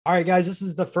All right, guys, this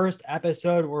is the first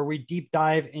episode where we deep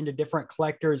dive into different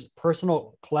collectors'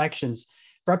 personal collections.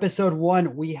 For episode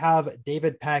one, we have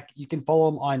David Peck. You can follow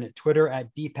him on Twitter at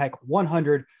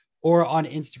dpeck100 or on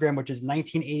Instagram, which is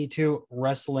 1982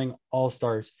 Wrestling All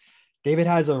Stars. David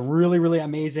has a really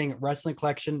amazing wrestling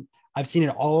collection. I've seen it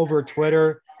all over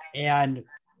Twitter. And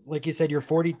like you said, you're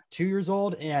 42 years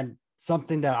old and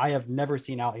something that I have never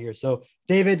seen out here. So,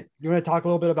 David, you want to talk a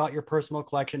little bit about your personal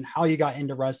collection, how you got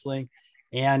into wrestling,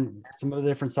 and some of the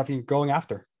different stuff you're going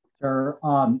after? Sure.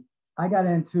 I got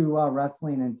into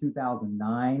wrestling in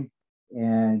 2009,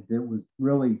 and it was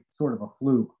really sort of a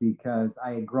fluke because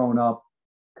I had grown up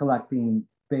collecting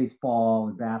baseball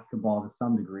and basketball to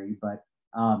some degree, but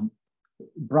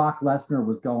Brock Lesnar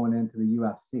was going into the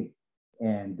UFC,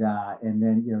 and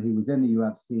then he was in the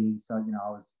UFC, so I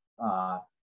was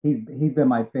he's been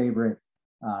my favorite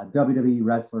WWE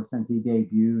wrestler since he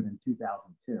debuted in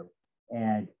 2002,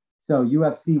 and so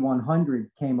UFC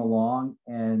 100 came along,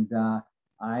 and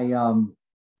I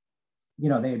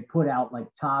they had put out like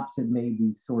Tops had made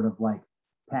these sort of like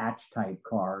patch type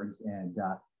cards, and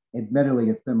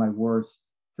admittedly, it's been my worst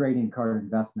trading card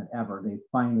investment ever. They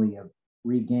finally have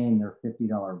regained their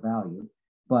 $50 value.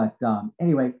 But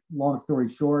anyway, long story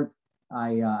short,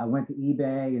 I went to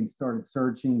eBay and started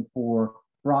searching for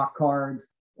Brock cards,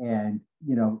 and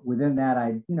within that,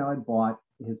 I bought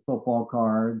his football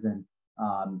cards and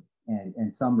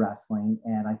some wrestling,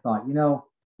 and I thought, in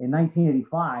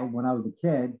 1985 when I was a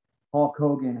kid, Hulk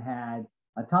Hogan had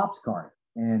a Tops card,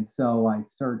 and so I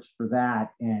searched for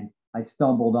that, and I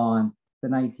stumbled on the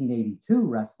 1982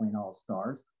 Wrestling All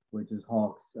Stars, which is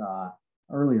Hulk's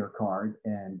earlier card,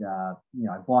 and I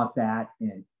bought that,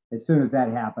 and as soon as that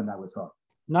happened, I was hooked.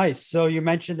 Nice. So you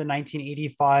mentioned the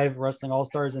 1985 Wrestling All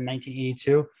Stars and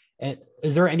 1982. And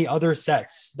is there any other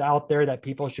sets out there that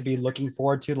people should be looking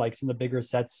forward to, like some of the bigger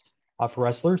sets for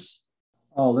wrestlers?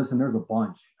 Oh, listen, there's a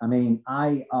bunch. I mean,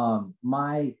 I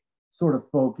my sort of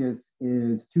focus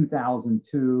is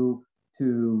 2002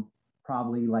 to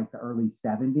probably like the early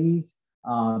 70s.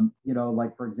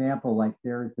 Like for example, like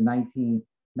there's the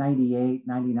 1998,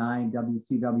 99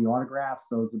 WCW autographs.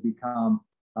 Those have become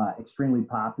extremely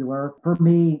popular. For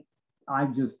me, I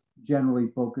just generally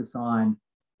focus on,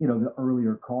 the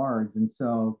earlier cards. And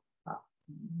so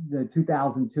the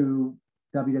 2002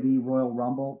 WWE Royal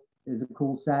Rumble is a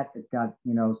cool set. It's got,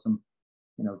 some,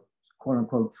 you know, quote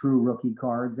unquote true rookie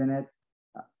cards in it.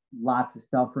 Lots of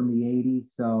stuff from the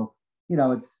 80s. So,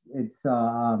 there's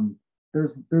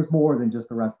more than just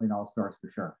the Wrestling All Stars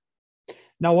for sure.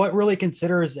 Now, what really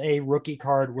considers a rookie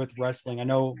card with wrestling? I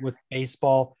know with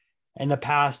baseball in the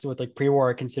past, with like pre-war,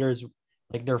 it considers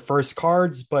like their first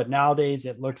cards, but nowadays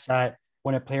it looks at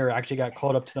when a player actually got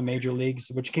called up to the major leagues,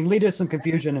 which can lead to some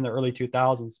confusion in the early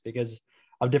 2000s because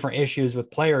of different issues with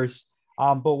players.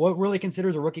 But what really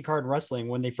considers a rookie card in wrestling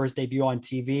when they first debut on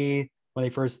TV, when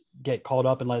they first get called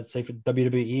up and let's say for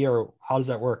WWE, or how does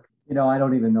that work? I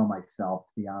don't even know myself,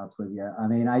 to be honest with you. I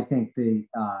mean, I think the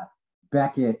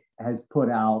Beckett has put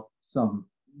out some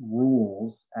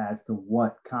rules as to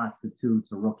what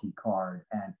constitutes a rookie card,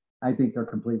 and I think they're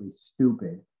completely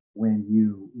stupid when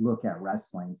you look at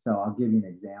wrestling. So I'll give you an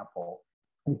example.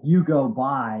 If you go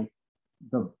by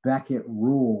the Beckett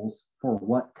rules for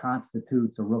what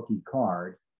constitutes a rookie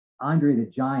card, Andre the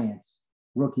Giant's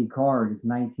rookie card is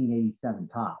 1987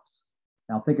 Tops.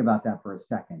 Now think about that for a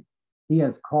second. He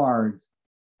has cards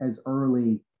as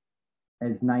early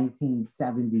as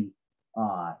 1970,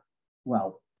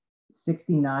 well,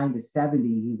 69 to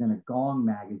 70. He's in a Gong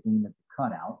magazine that's a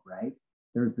cutout, right?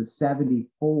 There's the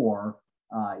 74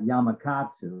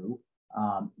 Yamakatsu.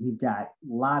 He's got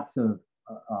lots of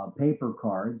paper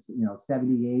cards,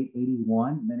 78,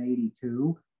 81, then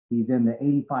 82. He's in the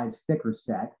 85 sticker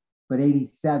set, but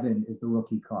 87 is the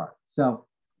rookie card. So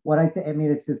what I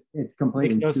mean, it's Makes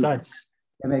completely no stupid. sense.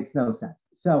 It makes no sense.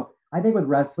 So I think with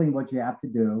wrestling, what you have to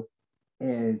do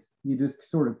is you just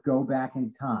sort of go back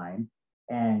in time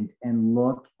and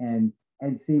look and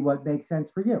see what makes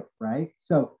sense for you, right?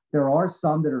 So there are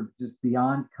some that are just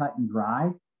beyond cut and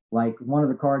dry. Like one of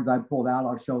the cards I pulled out,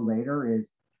 I'll show later,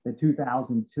 is the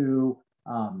 2002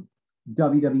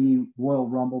 WWE Royal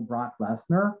Rumble Brock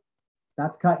Lesnar.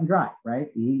 That's cut and dry, right?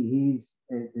 It's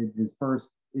his first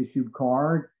issued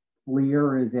card.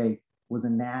 Fleer was a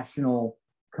national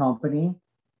company.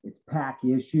 It's pack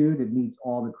issued. It meets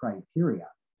all the criteria.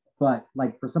 But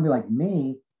like for somebody like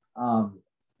me,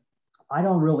 I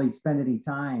don't really spend any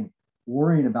time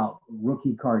worrying about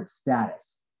rookie card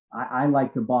status. I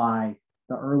like to buy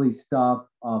the early stuff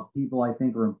of people I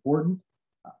think are important.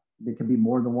 There can be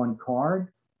more than one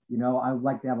card. I would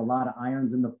like to have a lot of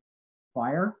irons in the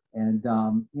fire, and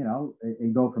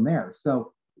and go from there.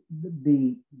 So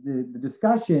the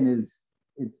discussion is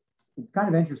it's kind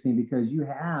of interesting because you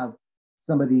have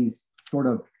some of these sort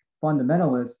of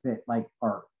fundamentalists that like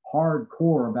are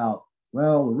hardcore about,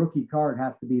 well, the rookie card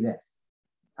has to be this.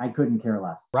 I couldn't care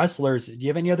less. Wrestlers, do you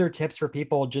have any other tips for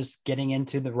people just getting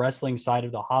into the wrestling side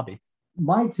of the hobby?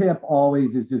 My tip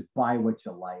always is just buy what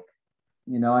you like.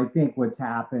 I think what's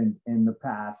happened in the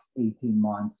past 18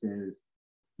 months is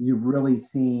you've really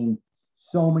seen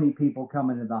so many people come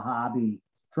into the hobby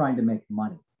trying to make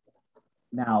money.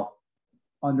 Now,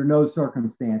 under no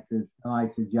circumstances am I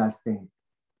suggesting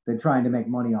that trying to make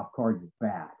money off cards is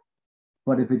bad.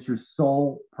 But if it's your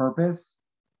sole purpose,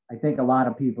 I think a lot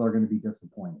of people are going to be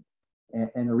disappointed.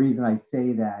 And the reason I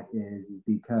say that is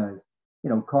because,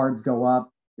 cards go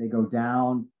up, they go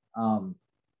down,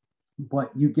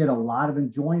 but you get a lot of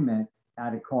enjoyment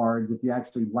out of cards if you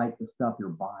actually like the stuff you're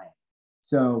buying.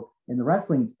 So in the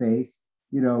wrestling space,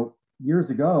 years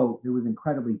ago, it was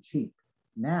incredibly cheap.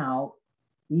 Now,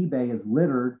 eBay is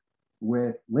littered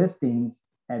with listings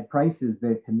at prices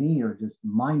that to me are just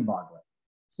mind boggling.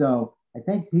 So I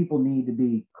think people need to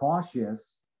be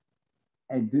cautious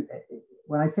and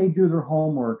when I say do their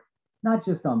homework, not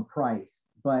just on price,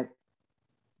 but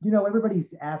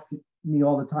everybody's asking me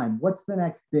all the time, what's the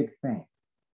next big thing?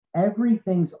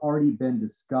 Everything's already been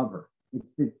discovered.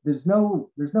 There's no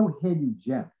hidden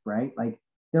gem, right? Like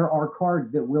there are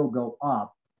cards that will go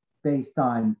up based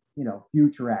on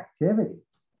future activity,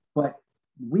 but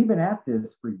we've been at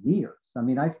this for years. I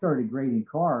mean, I started grading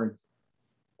cards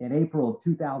in April of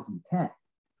 2010.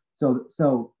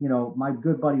 So my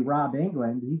good buddy Rob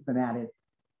England, he's been at it,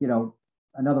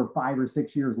 another 5 or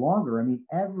 6 years longer. I mean,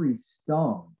 every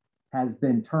stone has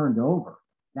been turned over.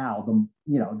 Now,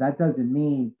 that doesn't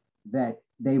mean that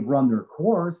they've run their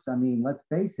course. I mean, let's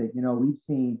face it, we've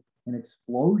seen an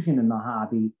explosion in the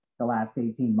hobby the last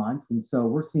 18 months. And so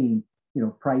we're seeing,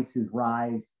 prices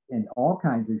rise in all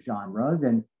kinds of genres.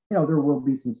 And, there will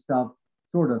be some stuff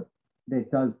sort of that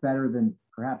does better than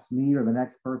perhaps me or the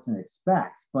next person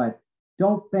expects. But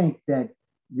don't think that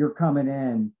you're coming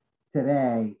in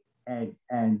today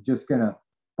and just going to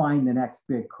find the next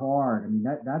big card. I mean,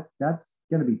 that's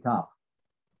going to be tough.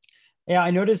 Yeah,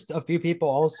 I noticed a few people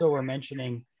also were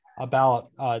mentioning about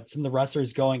some of the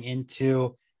wrestlers going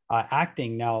into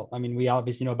acting now. I mean, we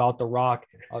obviously know about The Rock.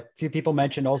 A few people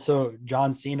mentioned also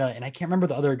John Cena, and I can't remember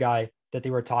the other guy that they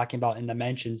were talking about in the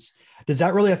mentions. Does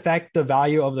that really affect the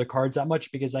value of the cards that much?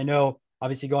 Because I know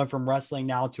obviously going from wrestling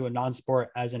now to a non-sport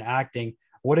as an acting,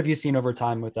 what have you seen over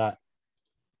time with that?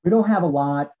 We don't have a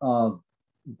lot of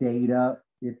data,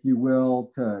 if you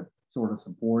will, to sort of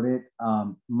support it.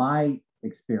 My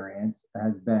experience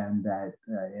has been that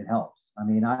it helps. I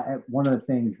mean, one of the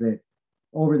things that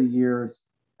over the years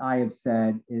I have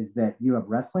said is that you have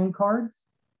wrestling cards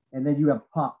and then you have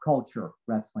pop culture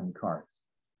wrestling cards.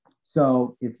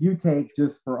 So if you take,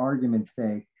 just for argument's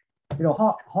sake,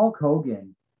 Hulk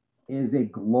Hogan is a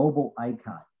global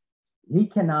icon. He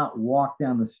cannot walk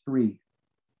down the street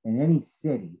in any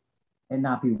city and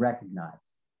not be recognized.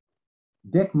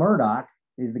 Dick Murdoch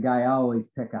is the guy I always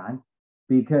pick on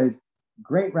because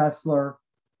great wrestler,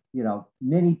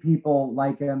 many people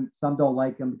like him. Some don't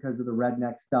like him because of the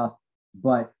redneck stuff,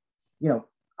 but,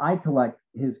 I collect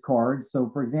his cards. So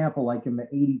for example, like in the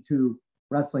 82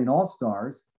 Wrestling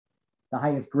All-Stars, the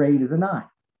highest grade is a 9.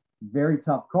 Very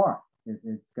tough card.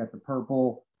 It's got the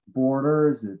purple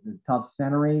borders, the tough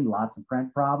centering, lots of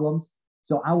print problems.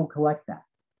 So I will collect that.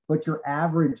 But your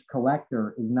average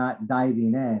collector is not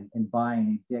diving in and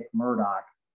buying a Dick Murdoch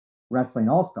Wrestling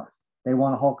All-Stars. They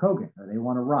want a Hulk Hogan or they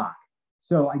want a Rock.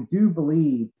 So I do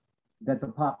believe that the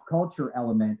pop culture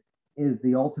element is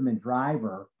the ultimate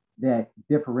driver that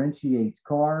differentiates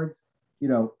cards.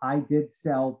 I did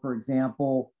sell, for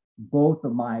example, both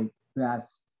of my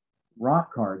best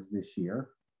Rock cards this year.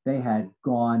 They had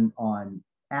gone on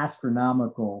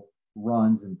astronomical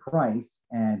runs in price.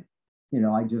 And,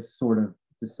 I just sort of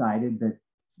decided that,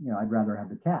 I'd rather have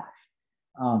the cash.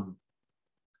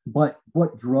 But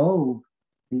what drove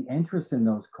the interest in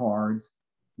those cards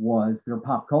was their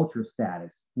pop culture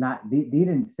status. They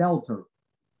didn't sell to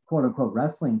quote unquote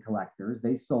wrestling collectors.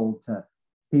 They sold to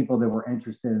people that were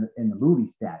interested in the movie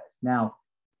status. Now,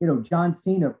 John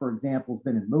Cena, for example, has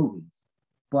been in movies,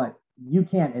 but you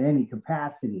can't in any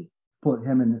capacity put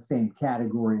him in the same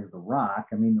category as The Rock.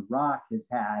 I mean, The Rock has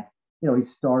had, he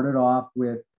started off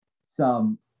with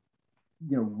some,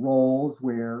 roles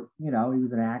where, he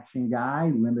was an action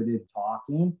guy, limited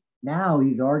talking. Now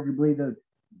he's arguably the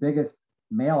biggest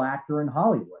male actor in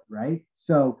Hollywood, right?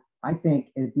 So I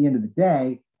think at the end of the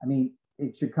day, I mean,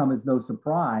 it should come as no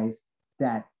surprise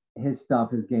that his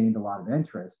stuff has gained a lot of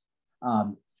interest.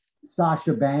 Um,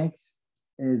 Sasha Banks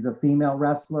is a female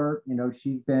wrestler. You know,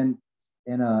 she's been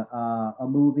in a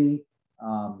movie.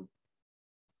 Um,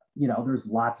 you know, there's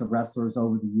lots of wrestlers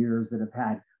over the years that have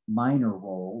had minor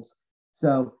roles.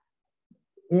 So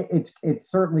it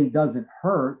certainly doesn't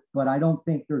hurt, but I don't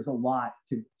think there's a lot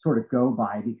to sort of go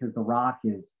by because The Rock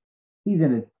is he's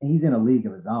in a league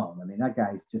of his own. I mean, that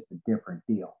guy's just a different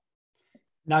deal.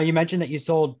 Now you mentioned that you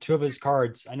sold two of his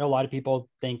cards. I know a lot of people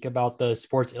think about the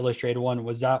Sports Illustrated one.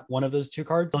 Was that one of those two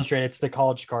cards? Illustrated, it's the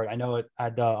college card. I know it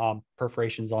had the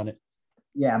perforations on it.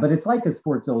 Yeah, but it's like a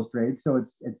Sports Illustrated, so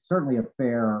it's certainly a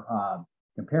fair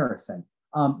comparison.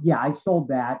 Yeah, I sold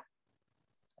that,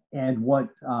 and what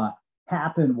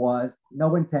happened was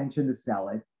no intention to sell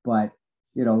it, but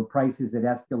you know prices had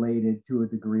escalated to a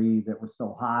degree that was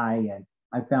so high, and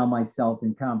I found myself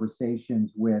in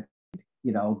conversations with,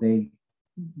 you know, they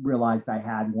realized I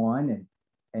had one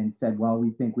and said, well,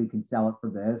 we think we can sell it for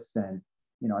this, and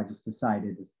you know I just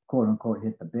decided to quote unquote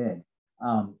hit the bid.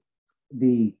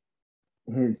 The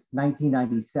His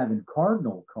 1997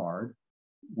 Cardinal card,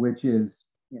 which is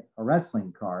a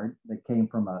wrestling card that came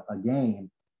from a game.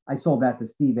 I sold that to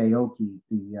Steve Aoki,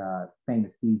 the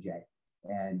famous DJ,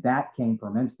 and that came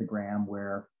from Instagram.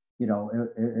 Where you know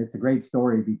it's a great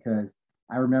story because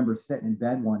I remember sitting in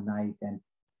bed one night, and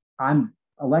I'm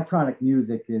electronic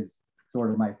music is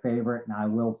sort of my favorite, and I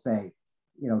will say,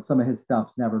 you know, some of his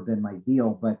stuff's never been my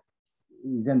deal, but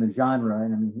he's in the genre,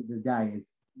 and I mean the guy is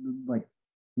like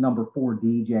number 4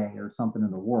 DJ or something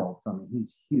in the world. So I mean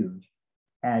he's huge,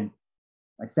 and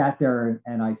I sat there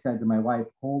and I said to my wife,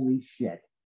 "Holy shit!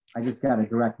 I just got a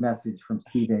direct message from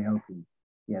Steve Aoki,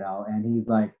 you know," and he's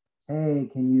like, "Hey,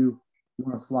 you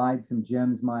want to slide some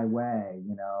gems my way,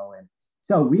 you know?" And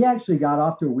so we actually got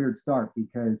off to a weird start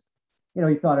because, you know,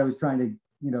 he thought I was trying to,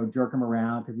 you know, jerk him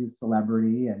around because he's a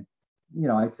celebrity, and you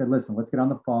know, I said, "Listen, let's get on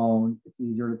the phone. It's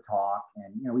easier to talk."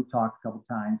 And you know, we talked a couple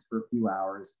times for a few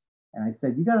hours, and I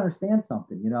said, "You got to understand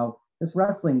something, you know, this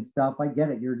wrestling stuff. I get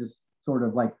it. You're just sort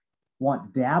of like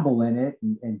want to dabble in it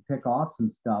and pick off some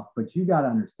stuff, but you got to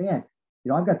understand,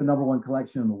 you know, I've got the number 1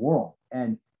 collection in the world,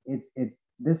 and it's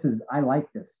this is I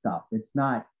like this stuff. It's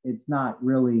not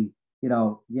really, you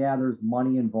know, yeah, there's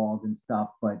money involved and stuff,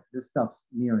 but this stuff's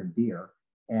near and dear."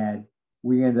 And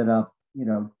we ended up, you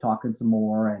know, talking some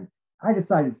more, and I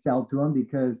decided to sell to him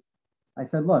because I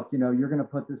said, "Look, you know, you're going to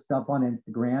put this stuff on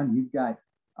Instagram. You've got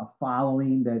a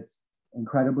following that's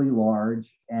incredibly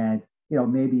large, and you know,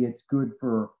 maybe it's good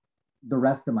for the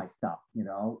rest of my stuff, you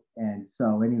know." And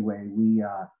so anyway, we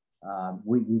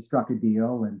struck a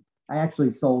deal, and I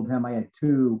actually sold him. I had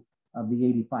 2 of the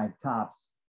 85 tops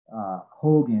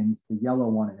Hogan's, the yellow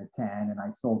one and a 10, and I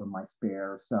sold him my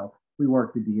spare. So we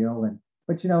worked a deal, and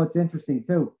but you know, it's interesting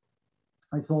too.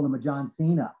 I sold him a John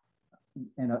Cena,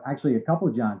 and actually a couple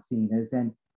of John Cenas,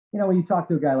 and you know, when you talk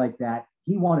to a guy like that,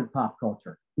 he wanted pop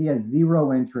culture. He has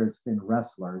zero interest in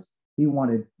wrestlers. He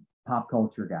wanted pop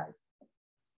culture guys.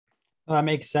 That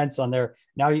makes sense on there.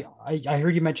 Now, I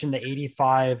heard you mention the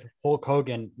 85 Hulk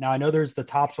Hogan. Now, I know there's the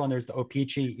tops one, there's the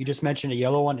Opeachy. You just mentioned a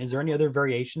yellow one. Is there any other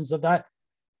variations of that?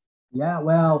 Yeah,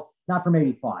 well, not from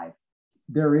 85.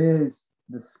 There is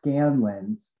the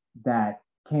Scanlons that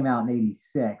came out in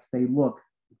 86. They look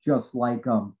just like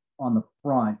them on the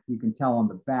front. You can tell on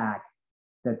the back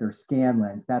that they're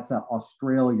Scanlons. That's an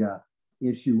Australia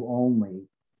issue only.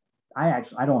 I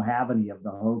don't have any of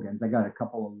the Hogans. I got a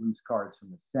couple of loose cards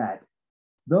from the set.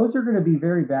 Those are going to be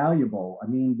very valuable. I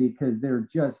mean, because they're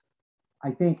just,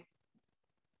 I think,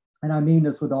 and I mean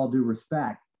this with all due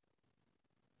respect,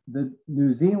 the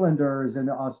New Zealanders and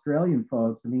the Australian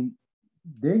folks, I mean,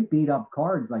 they beat up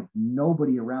cards like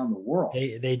nobody around the world.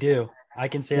 They do. I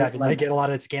can say that because I get a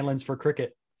lot of Scanlons for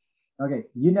cricket. Okay,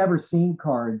 you never seen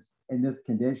cards in this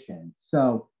condition.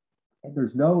 So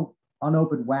there's no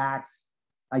unopened wax.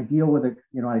 I deal with it,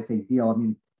 you know, when I say deal, I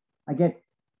mean, I get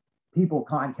people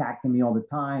contacting me all the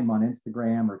time on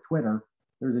Instagram or Twitter.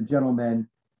 There's a gentleman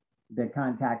that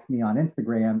contacts me on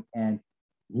Instagram, and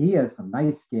he has some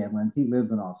nice Scanlons. He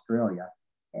lives in Australia.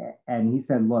 And he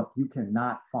said, "Look, you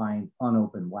cannot find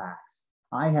unopened wax."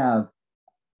 I have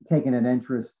taken an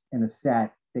interest in a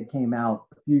set that came out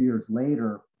a few years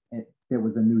later. There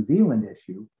was a New Zealand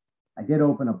issue. I did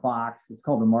open a box. It's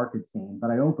called the Market Scene,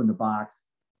 but I opened the box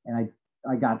and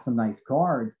I got some nice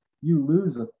cards. You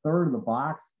lose a third of the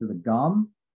box to the gum.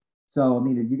 So, I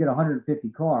mean, you get 150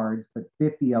 cards, but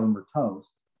 50 of them are toast.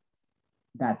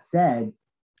 That said,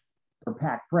 they're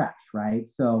packed fresh, right?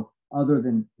 So, other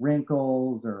than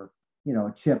wrinkles or, you know,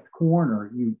 a chipped corner,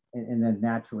 and then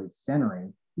naturally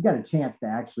centering, you got a chance to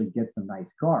actually get some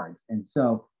nice cards. And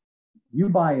so, you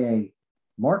buy a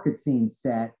marketing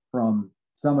set from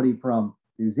somebody from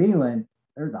New Zealand,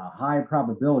 there's a high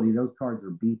probability those cards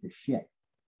are beat to shit.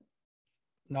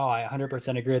 No, I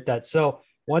 100% agree with that. So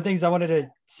one of the things I wanted to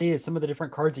see is some of the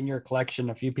different cards in your collection.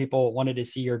 A few people wanted to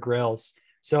see your grills.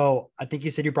 So I think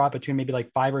you said you brought between maybe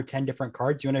like 5 or 10 different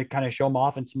cards. You want to kind of show them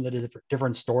off and some of the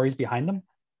different stories behind them?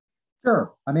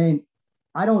 Sure. I mean,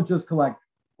 I don't just collect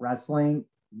wrestling.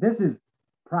 This is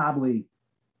probably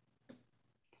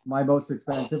my most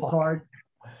expensive card.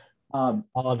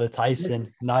 Oh, the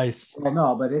Tyson. Nice. Well,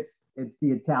 no, but it's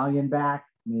the Italian back.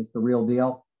 I mean, it's the real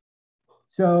deal.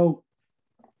 So,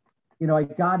 I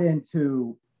got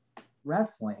into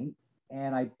wrestling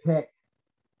and I picked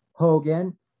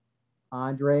Hogan,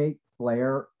 Andre,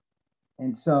 Flair.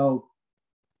 And so,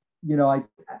 I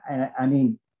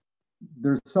mean,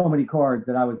 there's so many cards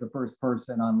that I was the first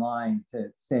person online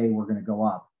to say we're going to go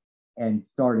up and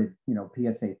started,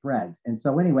 PSA threads. And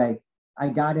so anyway, I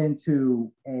got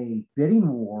into a bidding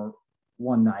war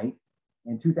one night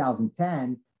in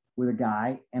 2010 with a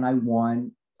guy, and I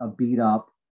won a beat up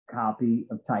copy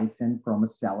of Tyson from a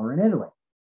seller in Italy.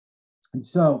 And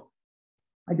so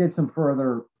I did some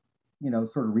further,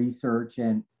 sort of research,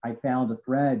 and I found a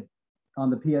thread on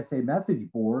the PSA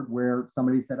message board where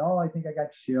somebody said, "Oh, I think I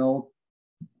got shilled."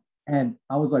 And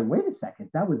I was like, wait a second,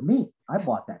 that was me. I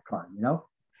bought that card.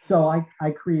 So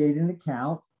I created an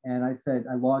account and I said,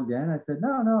 I logged in. I said,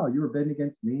 no, you were bidding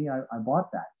against me. I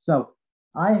bought that. So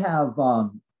I have,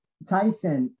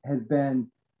 Tyson has been,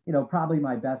 probably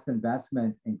my best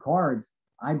investment in cards.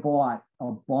 I bought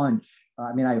a bunch.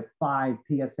 I mean, I have 5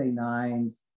 PSA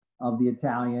 9s of the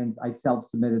Italians. I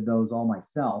self-submitted those all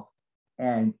myself.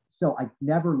 And so I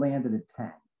never landed a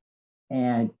 10.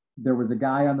 And there was a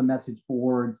guy on the message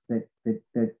boards that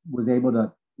was able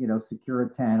to, secure a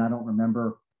 10. I don't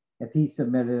remember if he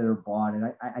submitted it or bought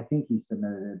it. I think he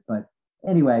submitted it. But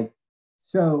anyway,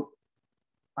 so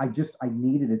I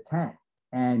needed a 10.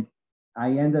 And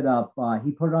I ended up,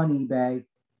 he put it on eBay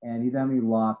and he done me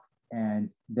luck. And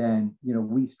then,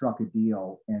 we struck a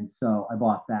deal. And so I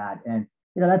bought that. And,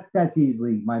 that's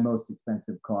easily my most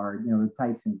expensive card. The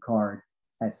Tyson card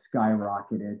has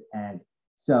skyrocketed. And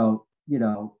so,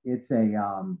 it's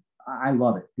I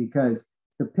love it because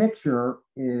the picture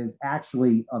is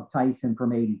actually of Tyson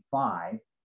from '85.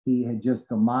 He had just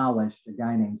demolished a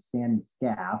guy named Sammy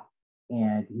Scaff,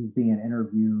 and he's being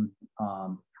interviewed.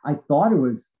 I thought it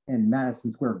was in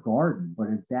Madison Square Garden, but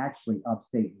it's actually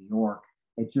upstate New York.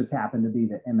 It just happened to be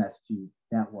the MSG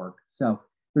network. So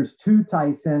there's 2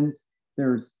 Tysons.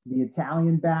 There's the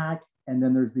Italian back, and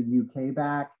then there's the UK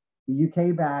back. The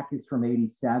UK back is from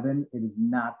 '87. It is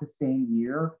not the same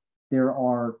year. There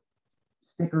are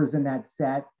stickers in that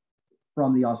set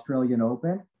from the Australian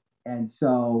Open. And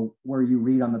so where you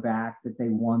read on the back that they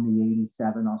won the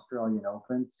 '87 Australian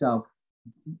Open. So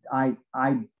the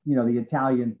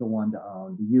Italian's the one to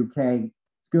own. The UK,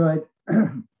 it's good,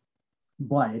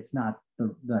 but it's not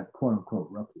the quote unquote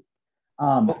rookie.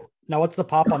 Now, what's the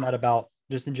pop on that about,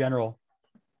 just in general,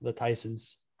 the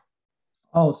Tysons?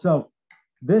 Oh, so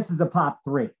this is a pop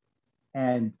 3,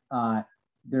 and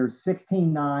there's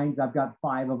 16 9s. I've got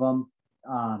 5 of them.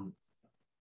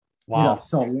 Wow.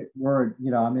 So we're,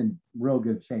 I'm in real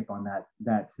good shape on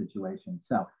that situation.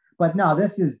 So, but no,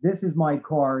 this is my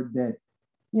card that,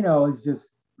 is just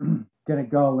going to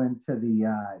go into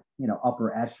the,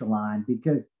 upper echelon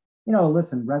because,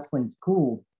 listen, wrestling's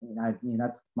cool. I mean,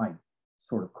 that's my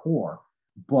sort of core,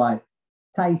 but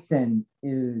Tyson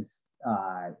is,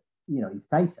 he's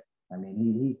Tyson. I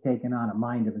mean, he's taken on a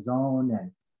mind of his own.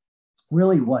 And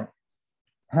really what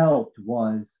helped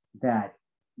was that,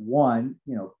 one,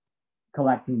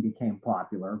 collecting became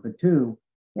popular, but 2,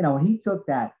 when he took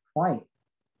that fight,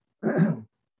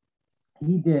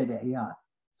 he did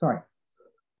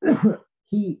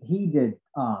he did,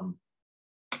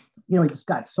 he just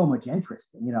got so much interest,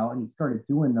 and he started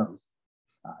doing those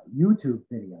YouTube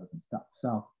videos and stuff.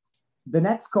 So the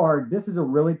next card, this is a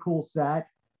really cool set.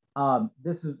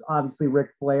 This is obviously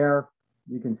Ric Flair.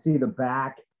 You can see the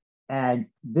back. And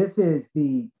this is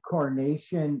the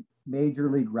Carnation Major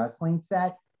League Wrestling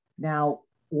set. Now,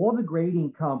 all the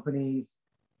grading companies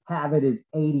have it as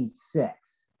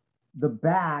 86. The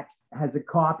back has a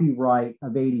copyright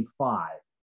of 85.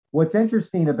 What's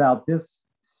interesting about this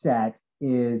set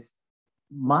is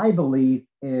my belief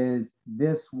is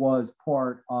this was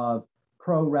part of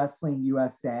Pro Wrestling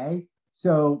USA.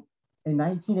 So in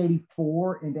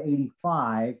 1984 into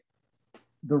 85,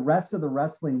 the rest of the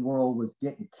wrestling world was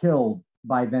getting killed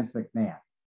by Vince McMahon.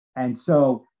 And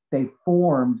so they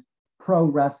formed Pro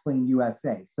Wrestling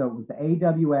USA. So it was the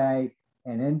AWA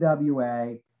and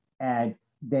NWA, and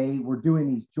they were doing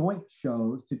these joint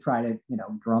shows to try to,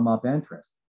 drum up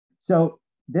interest. So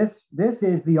this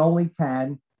is the only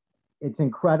 10. It's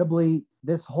incredibly,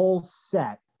 this whole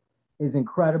set is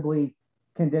incredibly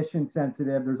condition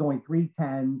sensitive. There's only 3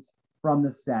 10s from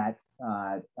the set.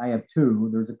 I have 2.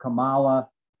 There's a Kamala,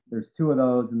 there's 2 of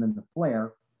those, and then the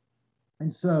Flair.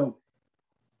 And so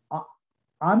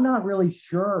I'm not really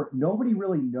sure. Nobody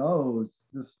really knows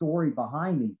the story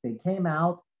behind these. They came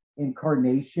out in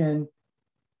carnation,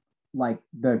 like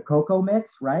the cocoa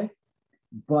mix, right?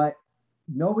 But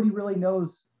nobody really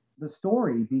knows the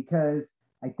story because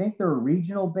I think they're a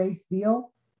regional based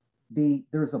deal.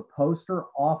 There's a poster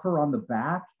offer on the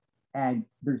back, and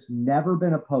there's never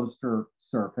been a poster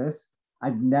surface.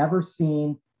 I've never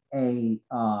seen a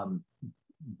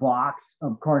box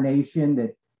of carnation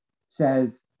that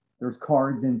says there's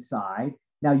cards inside.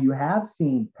 Now you have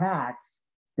seen packs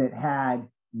that had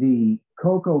the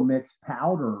cocoa mix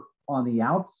powder on the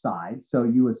outside, so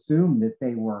you assume that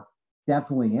they were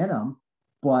definitely in them,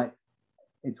 but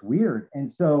it's weird.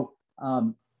 And so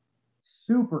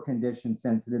super condition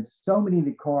sensitive. So many of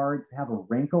the cards have a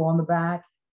wrinkle on the back,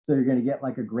 so you're going to get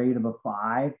like a grade of a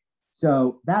 5.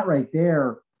 So that right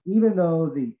there, even though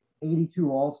the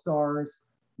 82 All-Stars,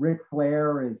 Ric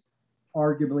Flair is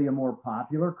arguably a more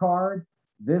popular card,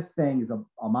 this thing is a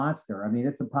monster. I mean,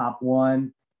 it's a pop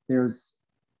 1. There's,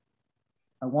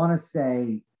 I want to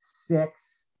say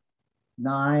 6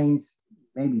 9s,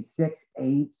 maybe 6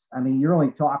 8s. I mean, you're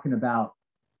only talking about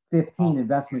 15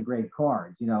 investment grade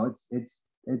cards. It's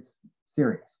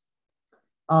serious.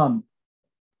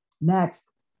 Next,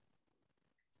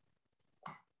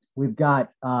 we've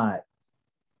got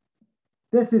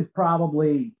this is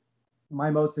probably my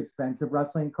most expensive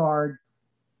wrestling card.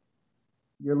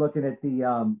 You're looking at the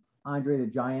Andre the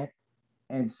Giant.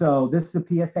 And so this is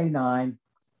a PSA 9.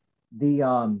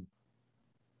 There's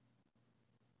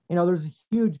a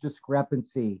huge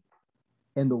discrepancy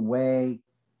in the way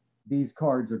these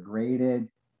cards are graded.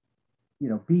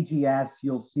 BGS,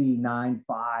 you'll see 9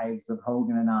 5s of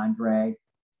Hogan and Andre.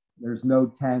 There's no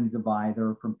 10s of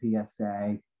either from PSA.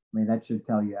 I mean, that should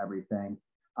tell you everything.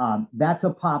 That's a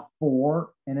pop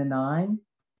 4 and a 9.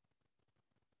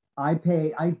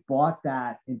 I bought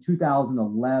that in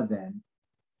 2011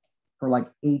 for like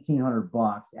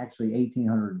 $1,800, actually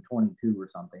 1,822 or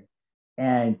something.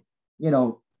 And,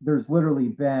 there's literally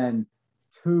been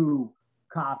 2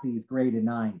 copies graded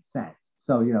 9 cents.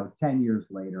 So, 10 years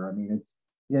later, I mean, it's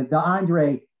the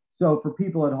Andre. So for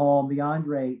people at home, the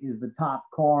Andre is the top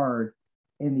card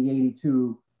in the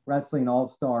 82 Wrestling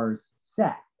All-Stars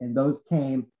set. And those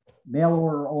came mail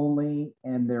order only,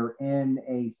 and they're in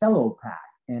a cello pack.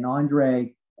 And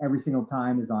Andre, every single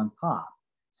time, is on top.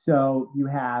 So you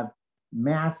have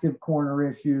massive corner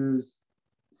issues.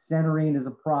 Centering is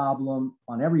a problem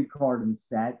on every card in the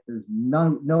set. There's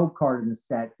no card in the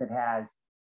set that has,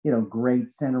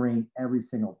 great centering every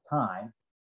single time.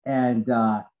 And,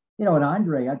 and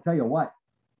Andre, I tell you what,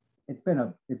 it's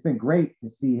been great to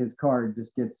see his card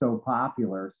just get so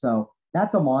popular. So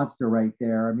that's a monster right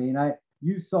there. I mean,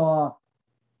 you saw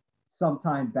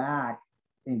sometime back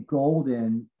in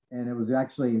Golden, and it was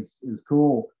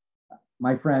cool.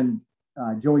 My friend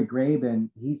Joey Graben,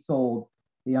 he sold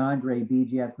the Andre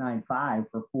BGS 9.5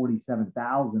 for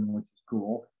 $47,000, which is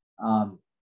cool.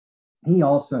 He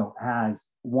also has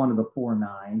one of the 4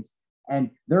 9s, and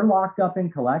they're locked up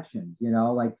in collections.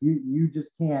 Like you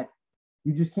just can't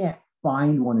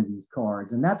find one of these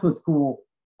cards, and that's what's cool,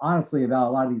 honestly, about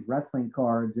a lot of these wrestling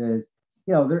cards is,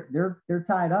 they're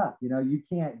tied up. You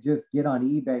can't just get on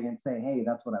eBay and say, hey,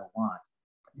 that's what I want.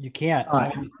 You can't.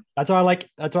 That's what I like.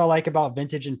 That's what I like about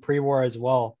vintage and pre-war as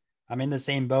well. I'm in the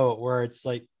same boat where it's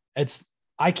like,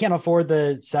 I can't afford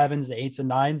the 7s, the 8s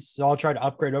and 9s. So I'll try to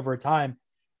upgrade over time,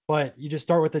 but you just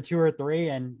start with the 2 or 3.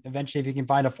 And eventually if you can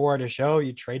find a 4 at a show,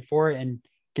 you trade for it and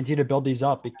continue to build these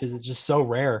up because it's just so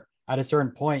rare. At a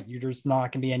certain point, you're just not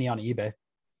going to be any on eBay.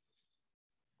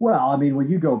 Well, I mean, when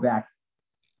you go back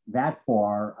that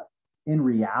far, in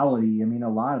reality, I mean,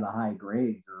 a lot of the high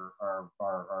grades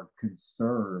are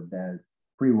conserved, as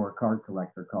pre-war card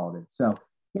collector called it. So,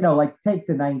 like take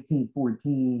the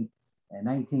 1914 and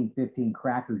 1915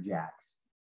 Cracker Jacks.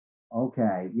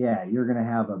 Okay, yeah, you're going to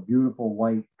have a beautiful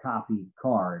white copied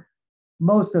card.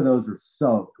 Most of those are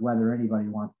soaked, whether anybody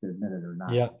wants to admit it or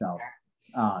not. Yeah. So,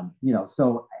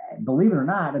 so believe it or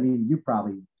not, I mean, you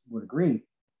probably would agree,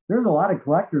 there's a lot of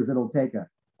collectors that'll take a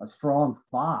strong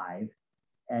 5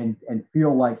 and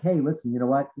feel like, hey, listen, you know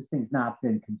what? This thing's not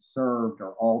been conserved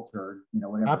or altered,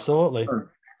 whatever Absolutely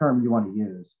term you want to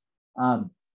use.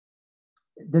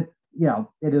 It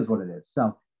is what it is.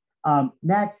 So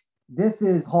next, this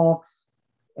is Hulk's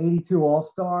 82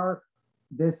 All-Star.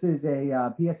 This is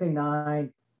a PSA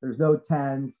 9. There's no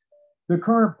 10s. The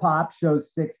current pop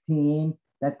shows 16.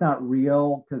 That's not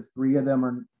real because 3 of them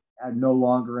are no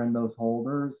longer in those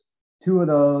holders. 2 of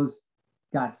those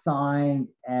got signed,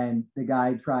 and the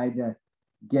guy tried to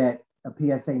get a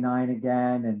PSA 9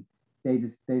 again, and they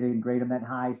didn't grade them that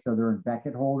high, so they're in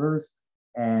Beckett holders.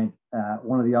 And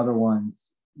one of the other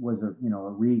ones was a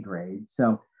regrade.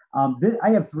 So I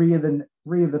have 3 of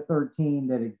the 13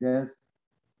 that exist.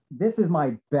 This is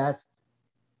my best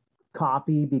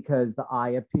copy because the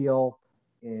eye appeal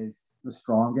is the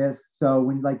strongest.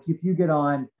 So if you get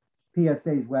on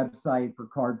PSA's website for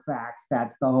card facts,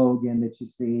 that's the Hogan that you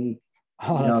see.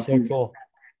 Oh, that's so cool.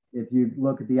 If you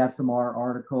look at the SMR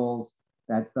articles,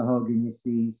 that's the Hogan you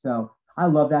see. So I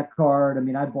love that card. I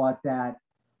mean, I bought that,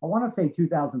 I want to say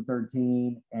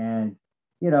 2013, and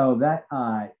that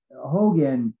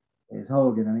Hogan is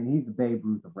Hogan. I mean, he's the Babe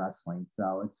Ruth of wrestling,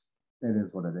 so it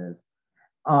is what it is.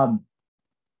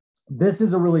 This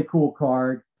is a really cool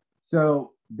card.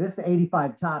 So this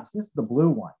 85 tops, this is the blue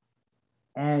one.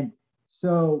 And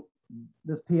so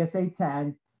this PSA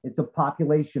 10, it's a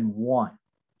population 1.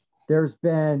 There's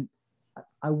been,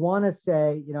 I want to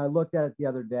say, I looked at it the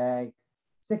other day,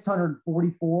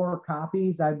 644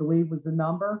 copies, I believe was the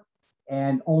number,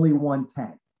 and only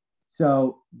 110.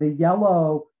 So the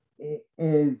yellow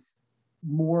is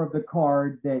more of the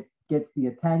card that gets the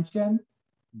attention,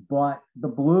 but the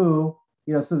blue,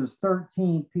 so there's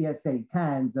 13 PSA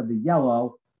 10s of the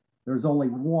yellow. There's only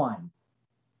 1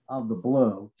 of the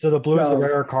blue. So the blue is the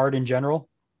rarer card in general?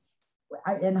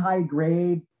 In high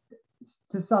grade,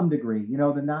 to some degree. The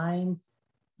 9s,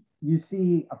 you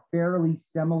see a fairly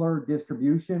similar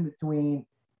distribution between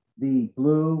the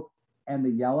blue and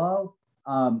the yellow.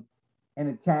 And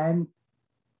a 10,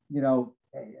 for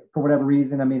whatever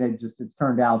reason, I mean, it's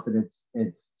turned out that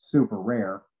it's super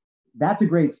rare. That's a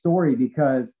great story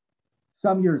because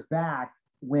some years back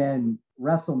when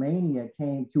WrestleMania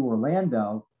came to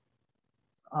Orlando,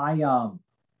 I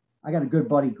got a good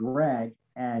buddy, Greg,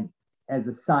 and as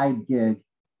a side gig,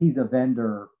 he's a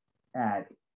vendor at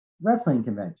wrestling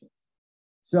conventions.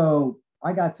 So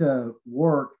I got to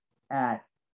work at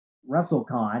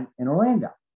WrestleCon in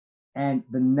Orlando. And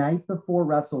the night before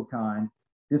WrestleCon,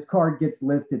 this card gets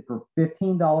listed for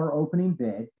 $15 opening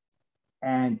bid.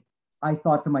 And I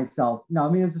thought to myself, no, I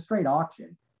mean, it was a straight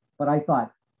auction, but I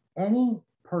thought any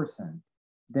person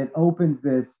that opens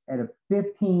this at a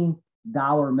 $15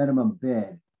 minimum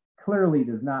bid clearly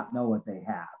does not know what they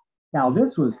have. Now,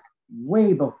 this was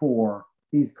way before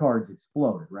these cards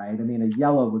exploded, right? I mean, a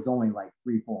yellow was only like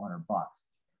 $300-400.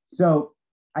 So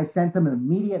I sent him an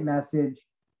immediate message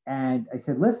and I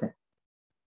said, listen,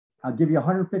 I'll give you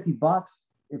 $150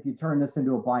 if you turn this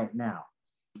into a buy it now.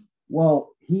 Well,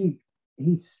 he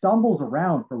stumbles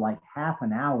around for like half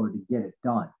an hour to get it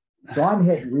done. So I'm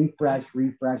hitting refresh.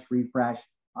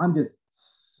 I'm just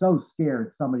so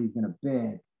scared somebody's going to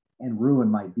bid and ruin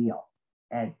my deal.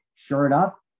 And sure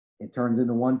enough, it turns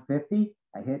into 150.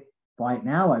 I hit buy it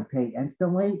now. I pay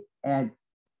instantly. And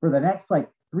for the next like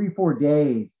 3-4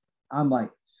 days, I'm like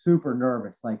super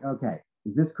nervous. Like, okay,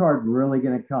 is this card really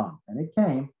going to come? And it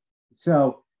came.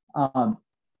 So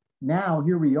now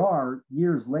here we are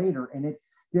years later, and it's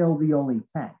still the only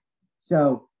 10.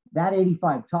 So that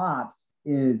 85 tops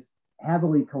is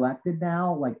heavily collected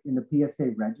now, like in the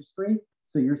PSA registry.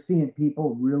 So you're seeing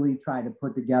people really try to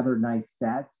put together nice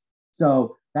sets.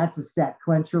 So that's a set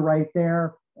clincher right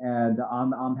there, and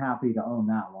I'm happy to own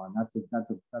that one. That's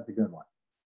a good one.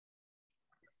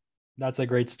 That's a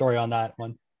great story on that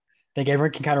one. I think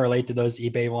everyone can kind of relate to those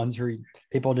eBay ones where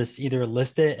people just either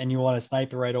list it and you want to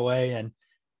snipe it right away, and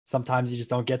sometimes you just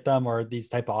don't get them, or these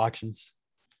type of auctions.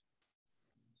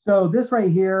 So this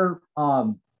right here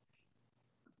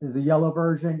is a yellow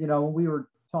version. When we were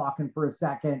talking for a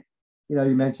second, you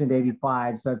mentioned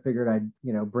 85, so I figured I'd,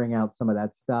 bring out some of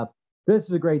that stuff. This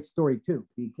is a great story too.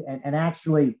 And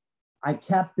actually, I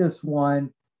kept this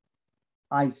one.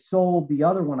 I sold the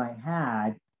other one I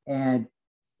had, and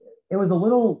it was a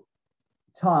little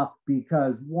tough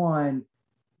because one,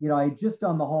 I had just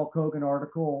done the Hulk Hogan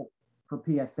article for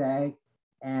PSA,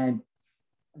 and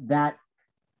that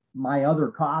my other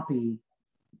copy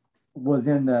was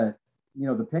in the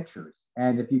pictures.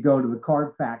 And if you go to the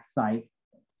Card Facts site,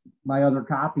 my other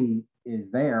copy is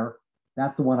there.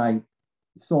 That's the one I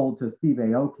sold to Steve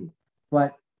Aoki.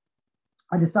 But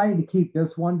I decided to keep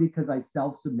this one because I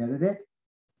self-submitted it.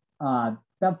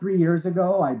 About 3 years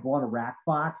ago, I bought a rack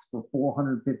box for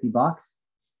 $450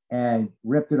 and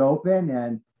ripped it open,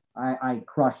 and I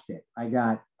crushed it. I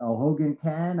got a Hogan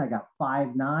 10, I got 5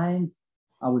 9s,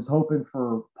 I was hoping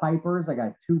for Pipers. I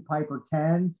got 2 Piper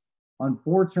 10s.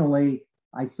 Unfortunately,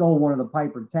 I sold one of the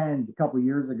Piper 10s a couple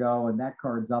years ago, and that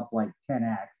card's up like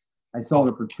 10x. I sold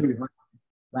Oh, it for 200.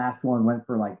 Last one went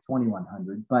for like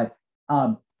 2,100. But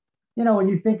when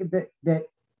you think of that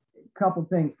a couple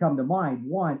things come to mind.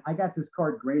 One, I got this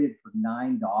card graded for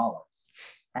 $9,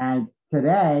 and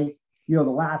today, the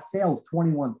last sale is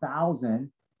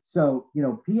 21,000. So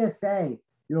PSA,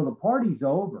 the party's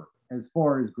over as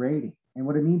far as grading. And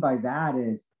what I mean by that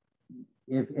is,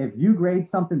 if you grade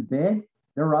something big,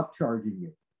 they're upcharging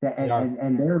you,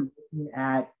 and they're looking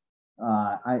at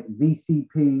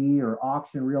VCP or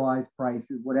auction realized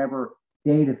prices, whatever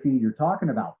data feed you're talking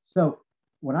about. So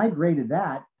when I graded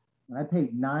that, when I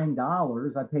paid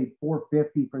 $9, I paid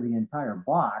 $4.50 for the entire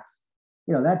box.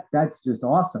 That's just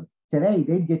awesome. Today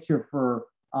they'd get you for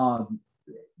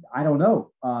I don't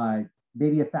know,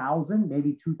 maybe 1,000,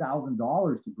 maybe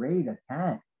 $2,000 to grade a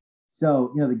 10.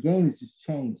 So the game has just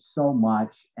changed so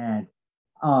much, and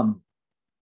I'm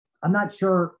not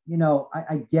sure.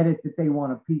 I get it that they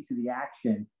want a piece of the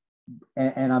action,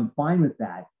 and I'm fine with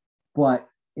that. But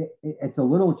it's a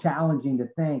little challenging to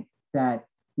think that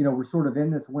we're sort of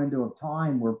in this window of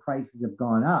time where prices have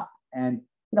gone up, and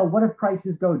what if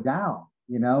prices go down?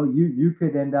 You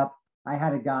could end up. I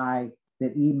had a guy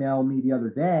that emailed me the other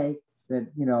day that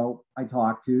I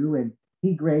talked to, and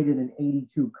he graded an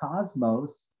 82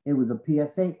 Cosmos. It was a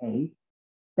PSA 8.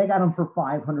 They got him for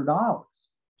 $500.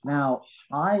 Now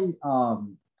I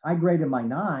graded my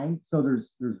 9, so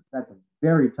there's that's a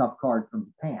very tough card from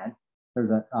Japan.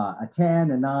 There's a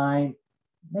 10, a 9,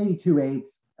 maybe 2 8s.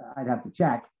 I'd have to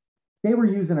check. They were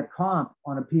using a comp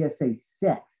on a PSA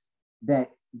 6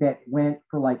 that went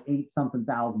for like $8 something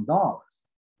thousand.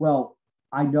 Well,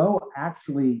 I know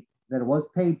actually that it was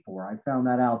paid for. I found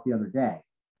that out the other day.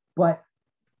 But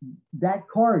that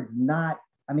card's not,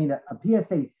 I mean, a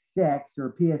PSA 6 or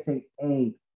a PSA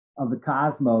 8 of the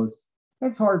Cosmos,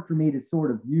 it's hard for me to sort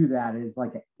of view that as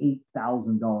like an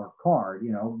 $8,000 card,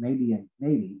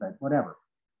 maybe, but whatever.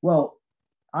 Well,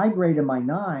 I graded my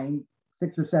 9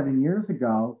 6 or 7 years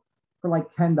ago for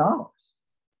like $10,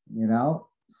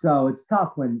 so it's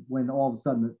tough when all of a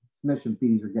sudden the submission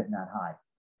fees are getting that high.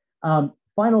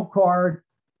 Final card,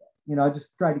 I just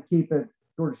try to keep it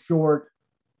sort of short.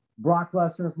 Brock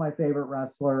Lesnar is my favorite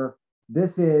wrestler.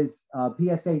 This is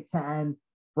PSA 10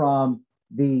 from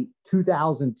the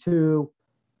 2002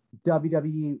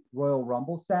 WWE Royal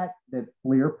Rumble set that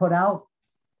Fleer put out.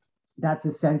 That's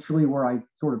essentially where I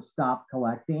sort of stopped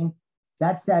collecting.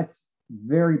 That set's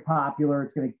very popular.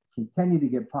 It's going to continue to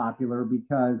get popular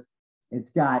because it's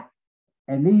got,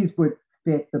 and these would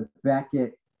fit the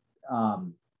Beckett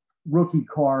rookie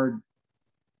card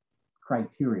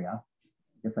criteria.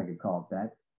 I guess I could call it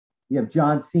that. You have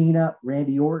John Cena,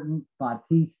 Randy Orton,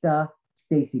 Batista,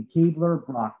 Stacy Keibler,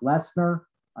 Brock Lesnar.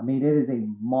 I mean, it is a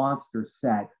monster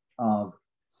set of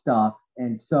stuff.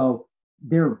 And so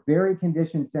they're very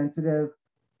condition sensitive.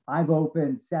 I've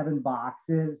opened 7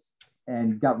 boxes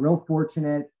and got real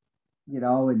fortunate,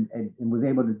 and was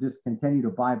able to just continue to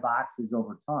buy boxes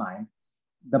over time.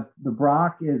 The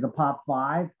Brock is a pop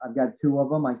 5. I've got 2 of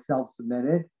them. I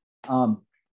self-submitted.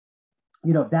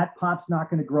 That pop's not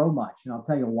going to grow much. And I'll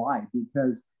tell you why,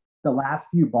 because the last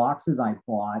few boxes I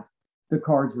bought, the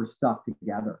cards were stuck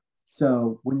together.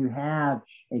 So when you have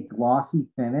a glossy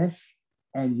finish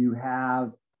and you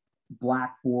have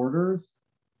black borders,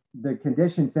 the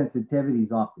condition sensitivity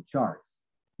is off the charts.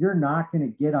 You're not going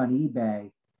to get on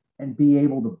eBay and be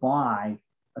able to buy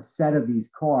a set of these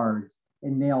cards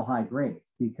in nail high grades,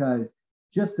 because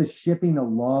just the shipping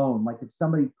alone, like if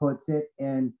somebody puts it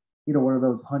in, one of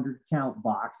those 100 count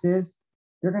boxes,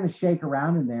 they're going to shake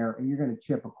around in there and you're going to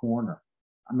chip a corner.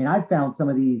 I mean, I found some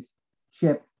of these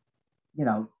chipped,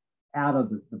 out of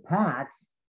the packs.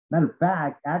 Matter of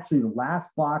fact, actually the last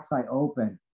box I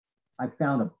opened, I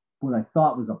found what I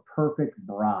thought was a perfect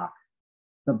Brock.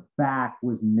 The back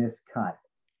was miscut.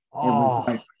 oh.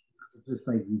 It was just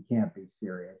like, you can't be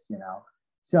serious,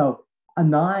 So a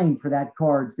 9 for that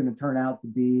card is going to turn out to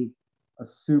be a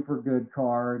super good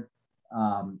card.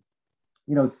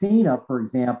 Cena, for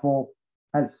example,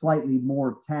 has slightly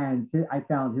more 10s. I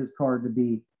found his card to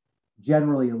be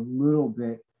generally a little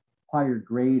bit higher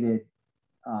graded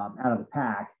out of the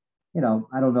pack. I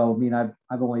don't know. I mean,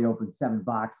 I've only opened 7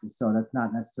 boxes, so that's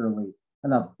not necessarily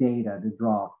enough data to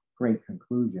draw great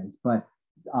conclusions. But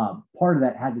part of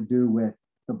that had to do with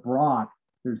the Brock.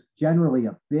 There's generally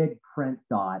a big print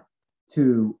dot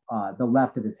to the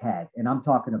left of his head, and I'm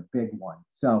talking a big one.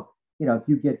 So if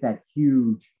you get that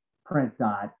huge print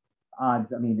dot,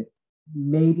 odds, I mean,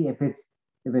 maybe if it's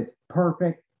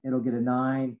perfect, it'll get a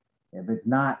 9. If it's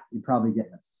not, you're probably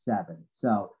getting a 7.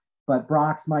 So, but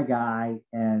Brock's my guy,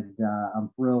 and I'm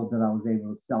thrilled that I was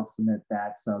able to self-submit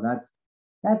that. So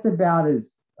that's about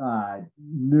as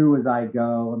new as I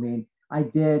go. I mean, I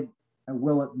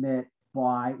will admit,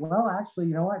 well, actually,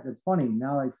 you know what? That's funny.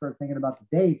 Now I start thinking about the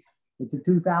dates. It's a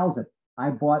 2000. I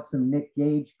bought some Nick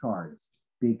Gage cards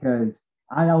because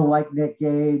I don't like Nick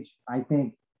Gage. I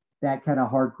think that kind of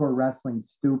hardcore wrestling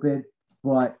stupid,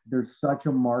 but there's such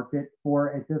a market for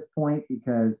it at this point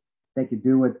because they could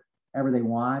do whatever they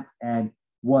want. And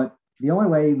what the only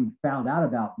way I even found out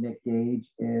about Nick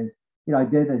Gage is, I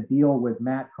did a deal with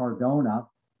Matt Cardona,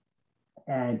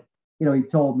 and he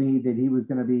told me that he was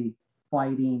going to be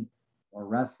fighting or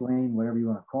wrestling, whatever you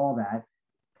want to call that,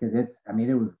 because it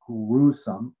was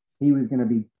gruesome. He was going to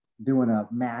be doing a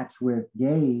match with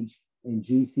Gage in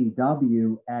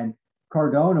GCW, and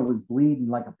Cardona was bleeding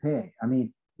like a pig. I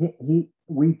mean,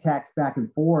 we text back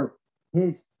and forth.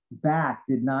 His back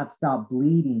did not stop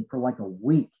bleeding for like a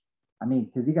week. I mean,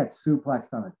 because he got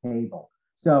suplexed on a table.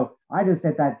 So I just,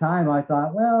 at that time, I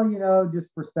thought, well, just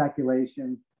for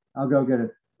speculation, I'll go get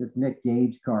this Nick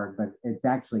Gage card, but it's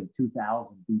actually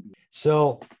 2000 BB.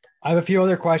 So I have a few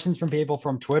other questions from people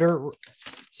from Twitter.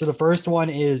 So the first one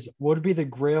is, what would be the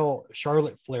Grail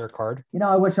Charlotte Flair card?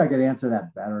 I wish I could answer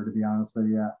that better, to be honest with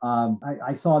you.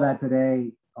 I saw that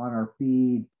today on our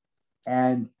feed,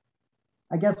 and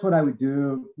I guess what I would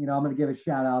do, I'm going to give a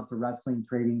shout out to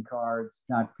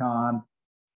WrestlingTradingCards.com.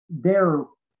 They're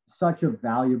such a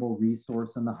valuable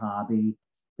resource in the hobby.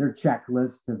 Their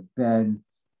checklists have been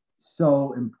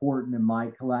so important in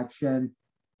my collection.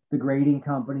 The grading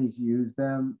companies use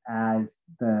them as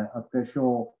the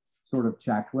official sort of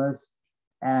checklist.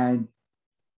 And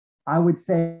I would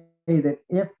say that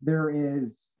if there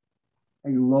is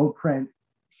a low print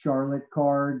Charlotte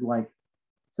card,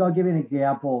 so I'll give you an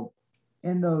example.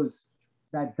 In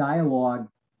that dialogue,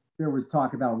 there was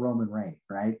talk about Roman Reigns,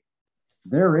 right?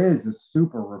 There is a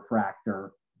super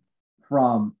refractor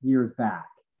from years back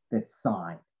that's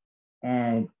signed.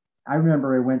 And I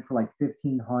remember it went for like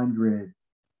 1,500,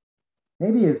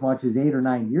 maybe as much as 8 or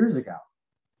 9 years ago.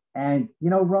 And,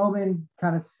 Roman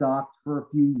kind of sucked for a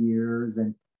few years.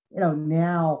 And,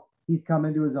 now he's come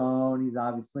into his own. He's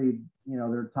obviously,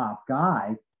 their top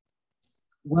guy.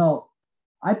 Well,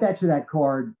 I bet you that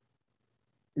card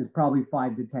is probably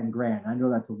 5 to 10 grand. I know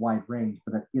that's a wide range,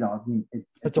 but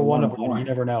it's a one of one. You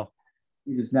never know.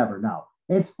 You just never know.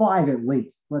 It's 5 at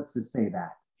least. Let's just say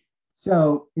that.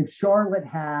 So if Charlotte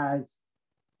has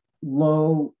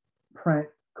low print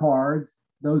cards,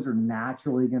 those are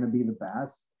naturally going to be the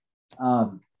best.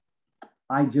 I'm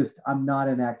not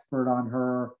an expert on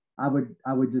her. I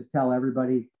would just tell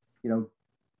everybody,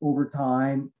 over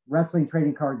time,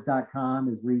 WrestlingTradingCards.com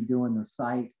is redoing their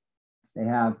site. They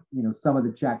have, some of the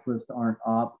checklists aren't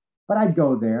up, but I'd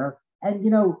go there. And,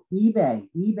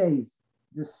 eBay's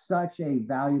just such a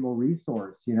valuable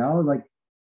resource,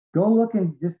 go look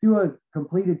and just do a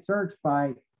completed search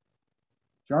by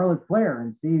Charlotte Flair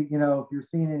and see, if you're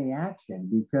seeing any action,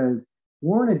 because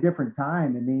we're in a different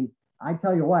time. I mean, I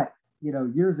tell you what,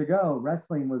 years ago,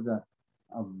 wrestling was a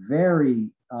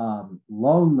very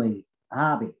lonely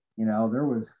hobby. There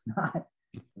was not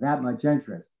that much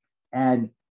interest. And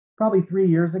probably 3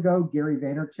 years ago, Gary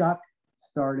Vaynerchuk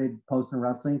started posting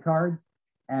wrestling cards,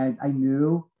 and I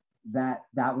knew that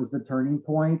was the turning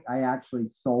point. I actually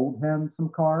sold him some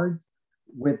cards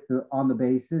on the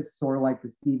basis, sort of like the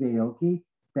Steve Aoki,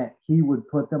 that he would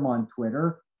put them on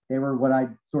Twitter. They were what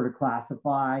I'd sort of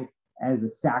classify as a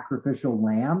sacrificial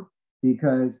lamb,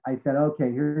 because I said,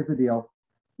 okay, here's the deal.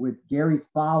 With Gary's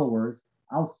followers,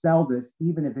 I'll sell this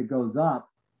even if it goes up.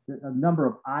 The number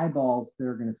of eyeballs that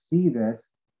are going to see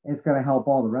this, it's going to help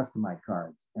all the rest of my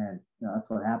cards. And that's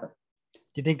what happened.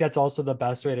 Do you think that's also the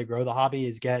best way to grow the hobby,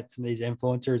 is get some of these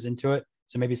influencers into it?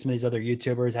 So maybe some of these other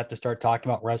YouTubers have to start talking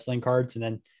about wrestling cards, and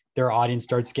then their audience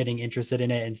starts getting interested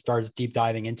in it and starts deep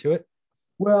diving into it?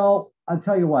 Well, I'll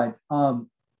tell you what,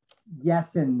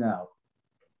 yes and no.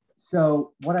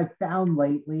 So what I found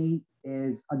lately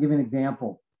is, I'll give you an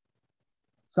example.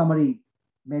 Somebody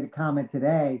made a comment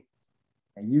today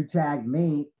and you tagged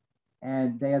me,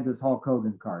 and they had this Hulk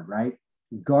Hogan card, right?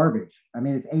 It's garbage. I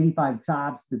mean, it's 85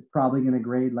 tops. That's probably going to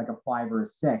grade like a 5 or a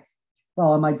 6.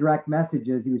 Well, in my direct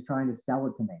messages, he was trying to sell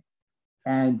it to me.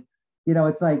 And,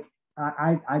 it's like,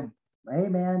 hey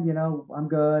man, I'm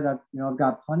good. I've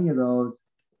got plenty of those.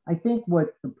 I think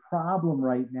what the problem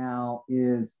right now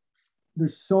is,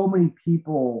 there's so many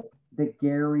people that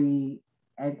Gary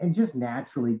and just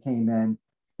naturally came in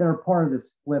that are part of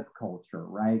this flip culture,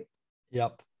 right?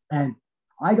 Yep. And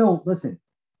I don't listen.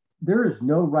 There is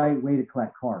no right way to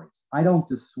collect cards. I don't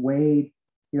dissuade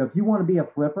if you want to be a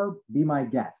flipper, be my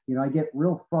guest. I get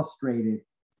real frustrated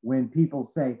when people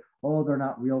say, oh, they're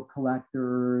not real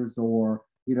collectors, or,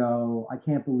 I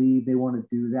can't believe they want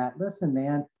to do that. Listen,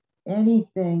 man,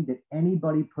 anything that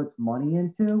anybody puts money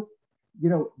into,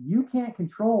 you can't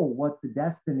control what the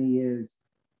destiny is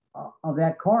of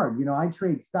that card. I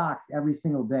trade stocks every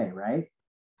single day, right?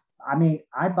 I mean,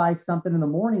 I buy something in the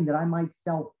morning that I might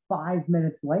sell 5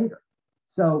 minutes later.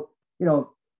 So,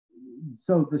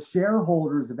 so the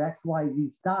shareholders of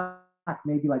XYZ stock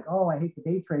may be like, oh, I hate the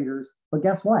day traders. But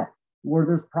guess what? Where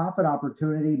there's profit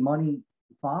opportunity, money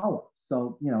follows.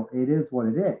 So, it is what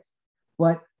it is.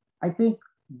 But I think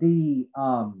the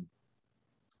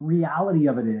reality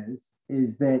of it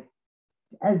is that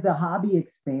as the hobby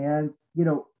expands,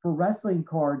 for wrestling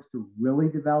cards to really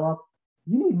develop,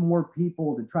 you need more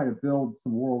people to try to build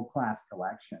some world-class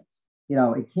collections.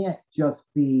 It can't just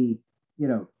be,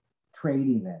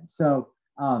 trading them. So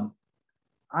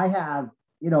I have,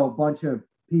 a bunch of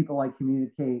people I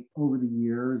communicate over the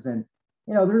years, and,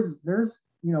 there's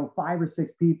 5 or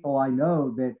 6 people I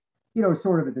know that,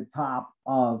 sort of at the top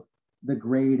of the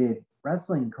graded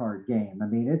wrestling card game. I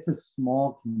mean, it's a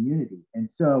small community. And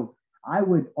so I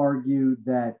would argue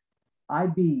that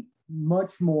I'd be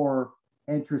much more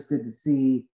interested to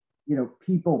see,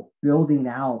 people building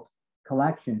out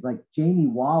collections. Like Jamie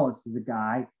Wallace is a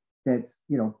guy that's,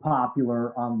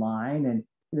 popular online, and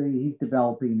he's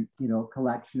developing, a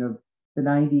collection of the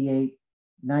 98,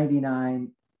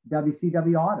 99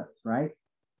 WCW autos, right?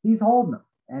 He's holding them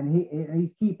and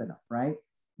he's keeping them, right?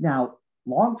 Now,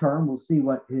 long term, we'll see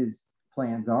what his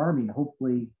plans are. I mean,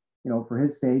 hopefully, for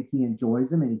his sake, he enjoys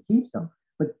them and he keeps them.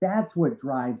 But that's what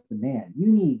drives demand. You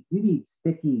need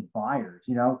sticky buyers.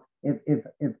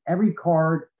 If every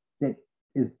card that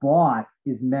is bought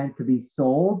is meant to be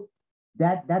sold,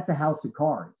 that's a house of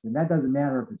cards, and that doesn't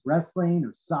matter if it's wrestling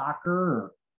or soccer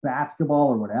or basketball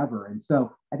or whatever. And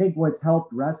so I think what's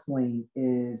helped wrestling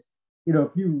is,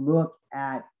 if you look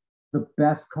at the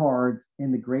best cards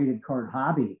in the graded card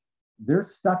hobby, they're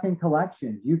stuck in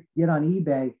collections. You get on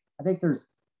eBay, I think there's,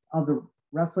 of the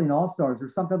Wrestling All-Stars,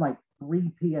 there's something like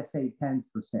 3 PSA 10s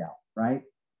for sale, right?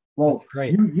 Well,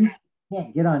 you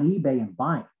can't get on eBay and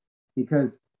buy them,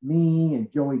 because me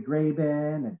and Joey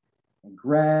Graben and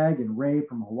Greg and Ray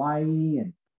from Hawaii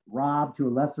and Rob, to a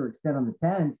lesser extent, on the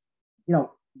 10s,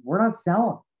 we're not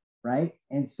selling, right?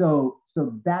 And so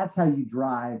that's how you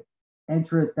drive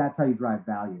interest. That's how you drive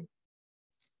value.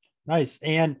 Nice.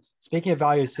 And speaking of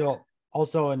value, so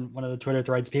also in one of the Twitter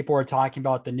threads, people were talking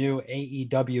about the new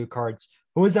AEW cards.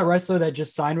 Who was that wrestler that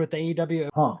just signed with the AEW?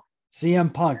 Punk.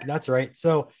 CM Punk. That's right.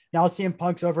 So now CM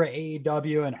Punk's over at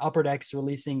AEW, and Upper Deck's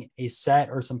releasing a set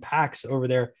or some packs over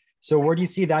there. So where do you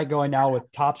see that going now,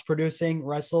 with Topps producing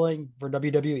wrestling for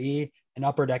WWE and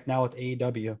Upper Deck now with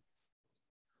AEW?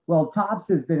 Well, Topps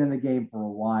has been in the game for a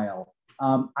while.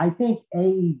 I think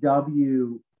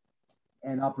AEW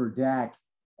and Upper Deck,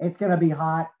 it's going to be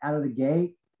hot out of the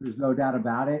gate. There's no doubt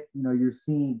about it. You're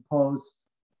seeing posts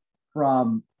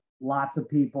from lots of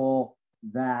people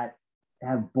that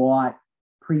have bought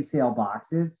pre-sale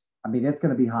boxes. I mean, it's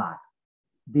going to be hot.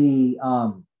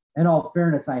 In all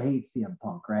fairness, I hate CM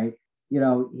Punk, right?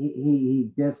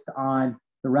 He dissed on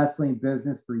the wrestling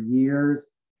business for years.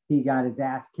 He got his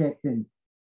ass kicked in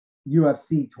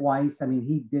UFC twice. I mean,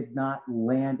 he did not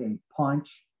land a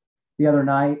punch the other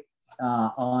night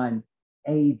on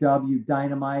AEW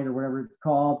Dynamite or whatever it's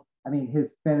called. I mean,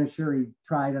 his finisher, he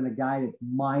tried on a guy that's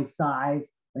my size.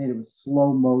 I mean, it was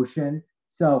slow motion.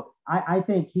 So I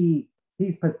think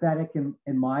he's pathetic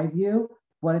in my view,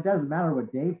 but it doesn't matter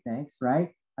what Dave thinks,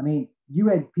 right? I mean, you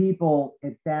had people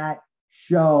at that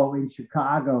show in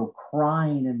Chicago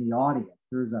crying in the audience.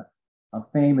 There's a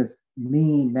famous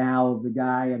meme now of the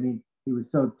guy. I mean, he was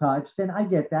so touched. And I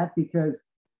get that, because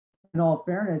in all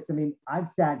fairness, I mean, I've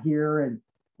sat here and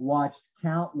watched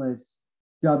countless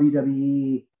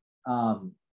WWE,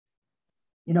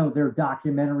 their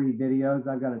documentary videos.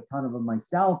 I've got a ton of them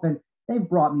myself, and they've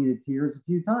brought me to tears a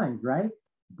few times, right?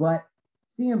 But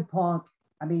CM Punk,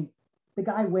 I mean, the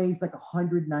guy weighs like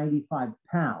 195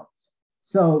 pounds.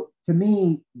 So to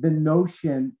me, the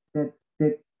notion that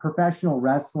professional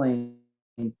wrestling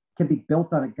can be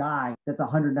built on a guy that's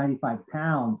 195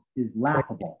 pounds is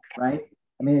laughable, right?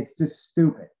 I mean, it's just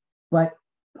stupid. But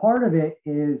part of it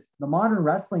is the modern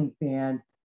wrestling fan,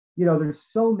 there's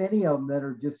so many of them that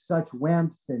are just such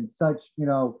wimps and such,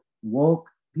 woke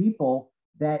people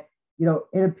that,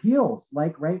 it appeals,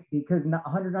 like, right? Because a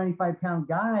 195-pound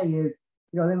guy is,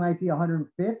 they might be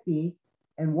 150,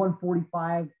 and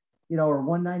 145, or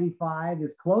 195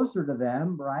 is closer to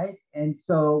them, right? And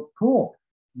so, cool.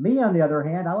 Me, on the other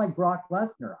hand, I like Brock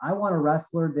Lesnar. I want a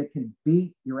wrestler that can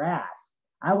beat your ass.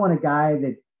 I want a guy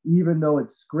that, even though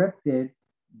it's scripted,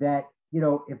 that,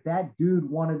 if that dude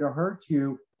wanted to hurt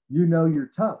you, your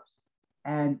toast.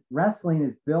 And wrestling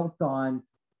is built on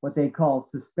what they call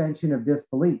suspension of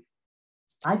disbelief.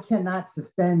 I cannot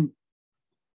suspend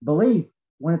belief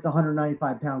when it's a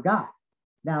 195-pound guy.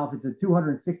 Now, if it's a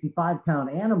 265-pound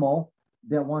animal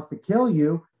that wants to kill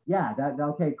you, yeah, that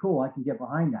okay, cool. I can get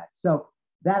behind that. So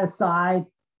that aside,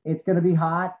 it's going to be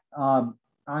hot.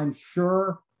 I'm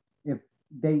sure if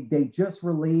they just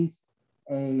released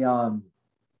a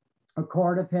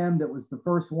card of him that was the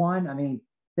first one. I mean,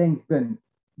 things been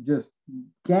just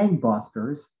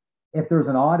gangbusters. If there's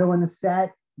an auto in the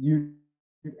set,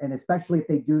 and especially if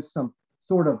they do some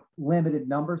sort of limited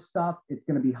number stuff, it's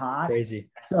going to be hot. Crazy.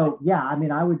 So yeah, I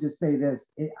mean, I would just say this: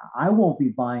 I won't be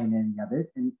buying any of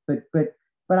it,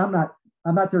 but I'm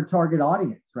not their target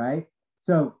audience, right?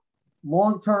 So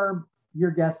long term,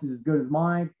 your guess is as good as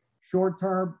mine. Short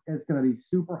term, it's going to be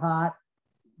super hot,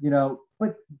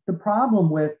 But the problem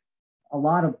with a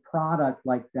lot of product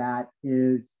like that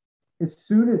is, as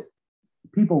soon as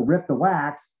people rip the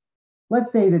wax,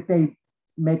 let's say that they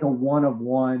make a one of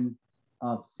one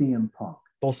of CM Punk.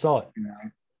 They'll sell it.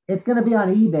 It's going to be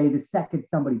on eBay the second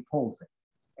somebody pulls it,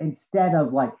 instead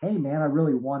of like, hey man, I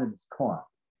really wanted this car.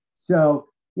 So,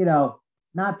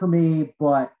 not for me,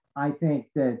 but I think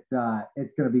that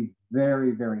it's going to be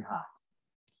very, very hot.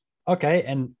 Okay.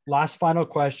 And last final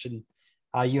question.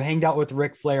 You hanged out with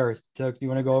Ric Flair. So do you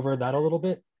want to go over that a little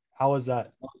bit? How was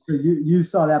that? So you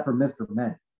saw that from Mr.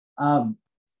 Men.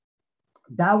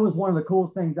 That was one of the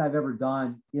coolest things I've ever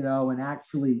done, and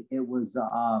actually it was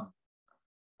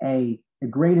a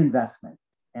great investment.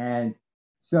 And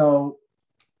so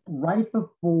right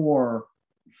before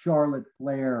Charlotte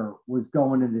Flair was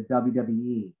going into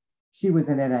WWE, she was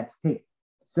in NXT.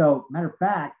 So matter of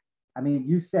fact, I mean,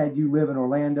 you said you live in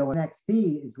Orlando.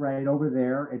 NXT is right over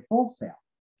there at Full Sail.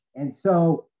 And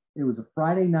so it was a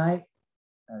Friday night,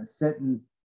 sitting,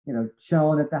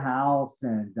 chilling at the house.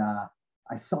 And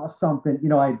I saw something,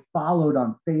 I followed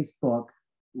on Facebook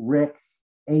Rick's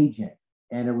agent,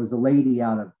 and it was a lady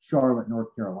out of Charlotte,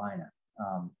 North Carolina.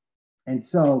 And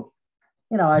so,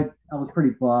 I was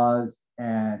pretty buzzed,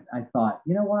 and I thought,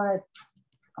 you know what?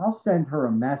 I'll send her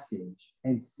a message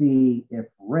and see if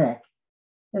Rick,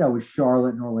 with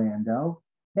Charlotte and Orlando,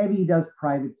 maybe he does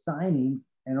private signings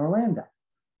in Orlando.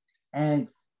 And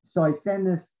so I send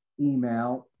this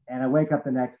email, and I wake up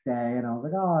the next day and I was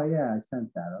like, oh yeah, I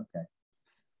sent that. Okay.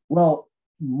 Well,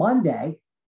 Monday,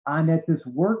 I'm at this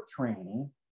work training,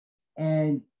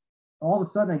 and all of a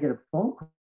sudden I get a phone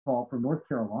call from North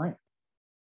Carolina.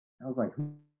 I was like,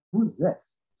 who's this?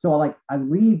 So I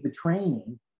leave the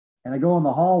training and I go in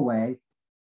the hallway,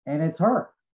 and it's her.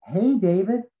 Hey,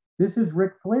 David, this is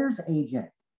Ric Flair's agent.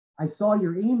 I saw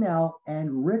your email,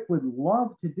 and Rick would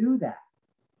love to do that.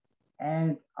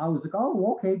 And I was like,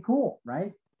 oh, okay, cool,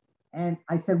 right? And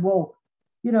I said, well,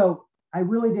 I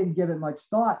really didn't give it much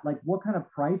thought. Like, what kind of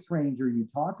price range are you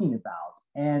talking about?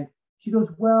 And she goes,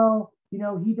 well,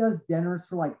 he does dinners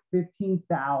for like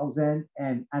 15,000.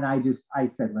 And I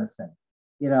said, listen,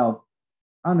 I'm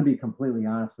gonna be completely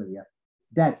honest with you.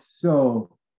 That's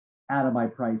so out of my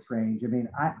price range. I mean,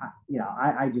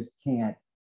 I just can't,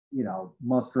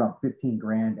 muster up 15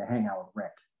 grand to hang out with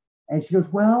Rick. And she goes,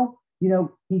 well,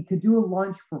 he could do a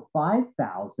lunch for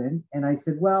 5,000. And I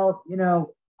said, well,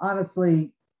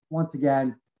 honestly, once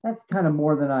again, that's kind of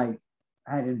more than I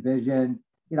had envisioned.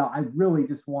 I really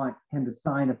just want him to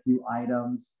sign a few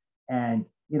items, and,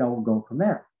 we'll go from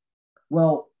there.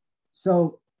 Well,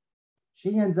 so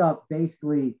she ends up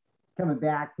basically coming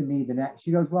back to me the next.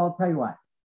 She goes, well, I'll tell you what,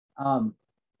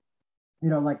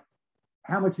 like,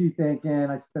 how much are you thinking?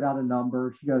 I spit out a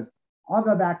number. She goes, I'll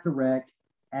go back to Rick,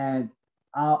 and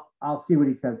I'll see what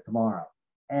he says tomorrow.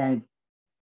 And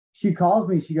she calls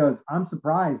me. She goes, I'm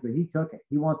surprised, but he took it.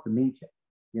 He wants to meet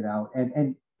you,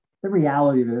 and the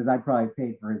reality of it is I probably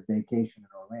paid for his vacation in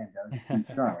Orlando to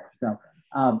see Charlotte. So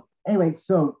anyway,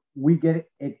 so we get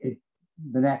it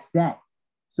the next day.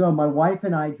 So my wife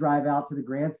and I drive out to the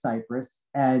Grand Cypress,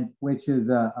 which is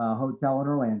a hotel in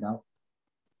Orlando.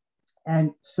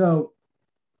 And so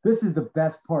this is the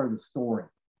best part of the story.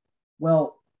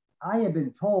 Well, I had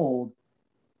been told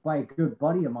by a good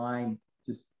buddy of mine,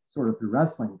 just sort of through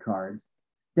wrestling cards,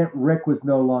 that Rick was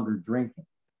no longer drinking.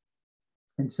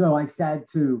 And so I said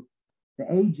to the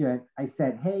agent, I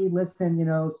said, hey, listen,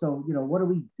 what do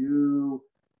we do?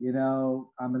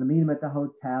 I'm going to meet him at the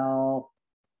hotel.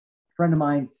 A friend of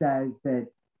mine says that,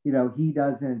 he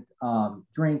doesn't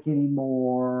drink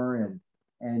anymore.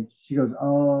 And she goes,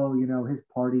 oh, his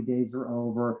party days are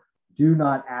over. Do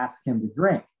not ask him to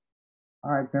drink.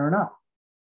 All right, fair enough.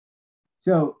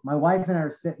 So my wife and I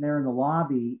are sitting there in the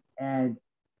lobby, and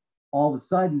all of a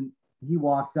sudden he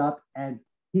walks up and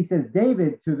he says,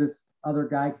 David, to this other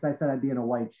guy, because I said I'd be in a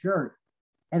white shirt,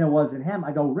 and it wasn't him.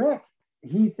 I go, Rick.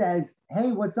 He says,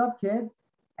 hey, what's up, kids?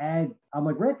 And I'm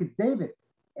like, Rick, it's David.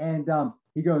 And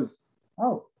he goes,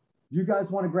 oh, you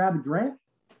guys want to grab a drink?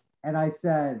 And I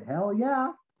said, hell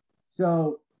yeah.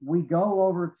 So we go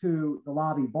over to the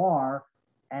lobby bar,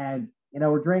 and,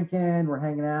 we're drinking, we're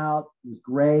hanging out. It was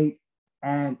great.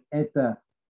 And at the,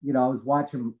 I was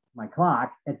watching my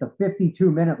clock at the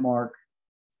 52-minute mark,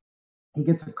 he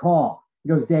gets a call. He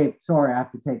goes, Dave, sorry, I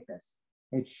have to take this.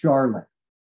 It's Charlotte.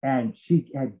 And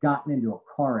she had gotten into a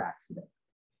car accident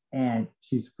and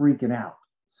she's freaking out.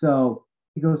 So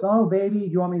he goes, oh, baby, do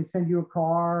you want me to send you a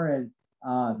car?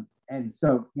 And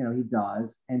so, he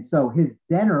does. And so his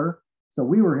dinner, so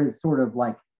we were his sort of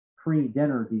like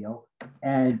pre-dinner deal.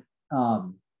 And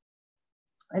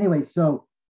anyway, so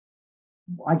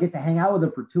I get to hang out with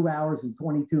him for 2 hours and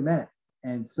 22 minutes.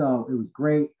 And so it was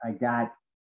great. I got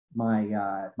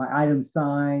my items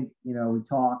signed. We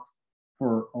talked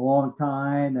for a long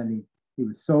time. I mean, he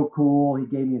was so cool. He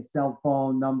gave me a cell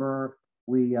phone number.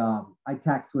 I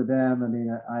text with him. I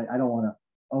mean, I don't want to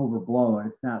overblow it.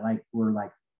 It's not like we're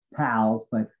like pals,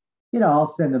 but I'll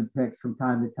send him pics from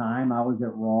time to time. I was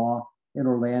at Raw in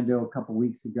Orlando a couple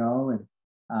weeks ago, and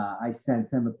I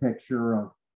sent him a picture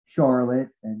of Charlotte,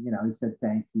 and he said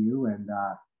thank you, and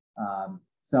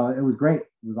so it was great.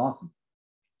 It was awesome.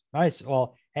 Nice.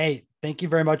 Well, hey, thank you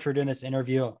very much for doing this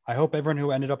interview. I hope everyone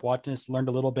who ended up watching this learned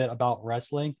a little bit about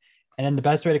wrestling. And then the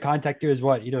best way to contact you is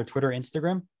what? Either Twitter,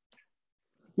 Instagram?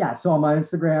 Yeah, so I'm on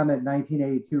Instagram at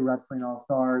 1982 Wrestling All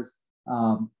Stars.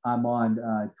 I'm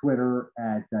on Twitter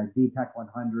at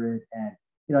dpeck100,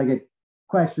 and I get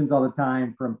questions all the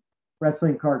time from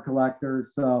wrestling card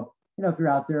collectors. So if you're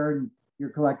out there and you're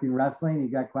collecting wrestling, you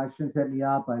got questions, hit me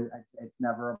up. It's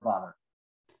never a bother.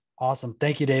 Awesome.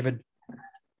 Thank you, David.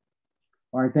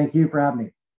 All right. Thank you for having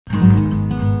me.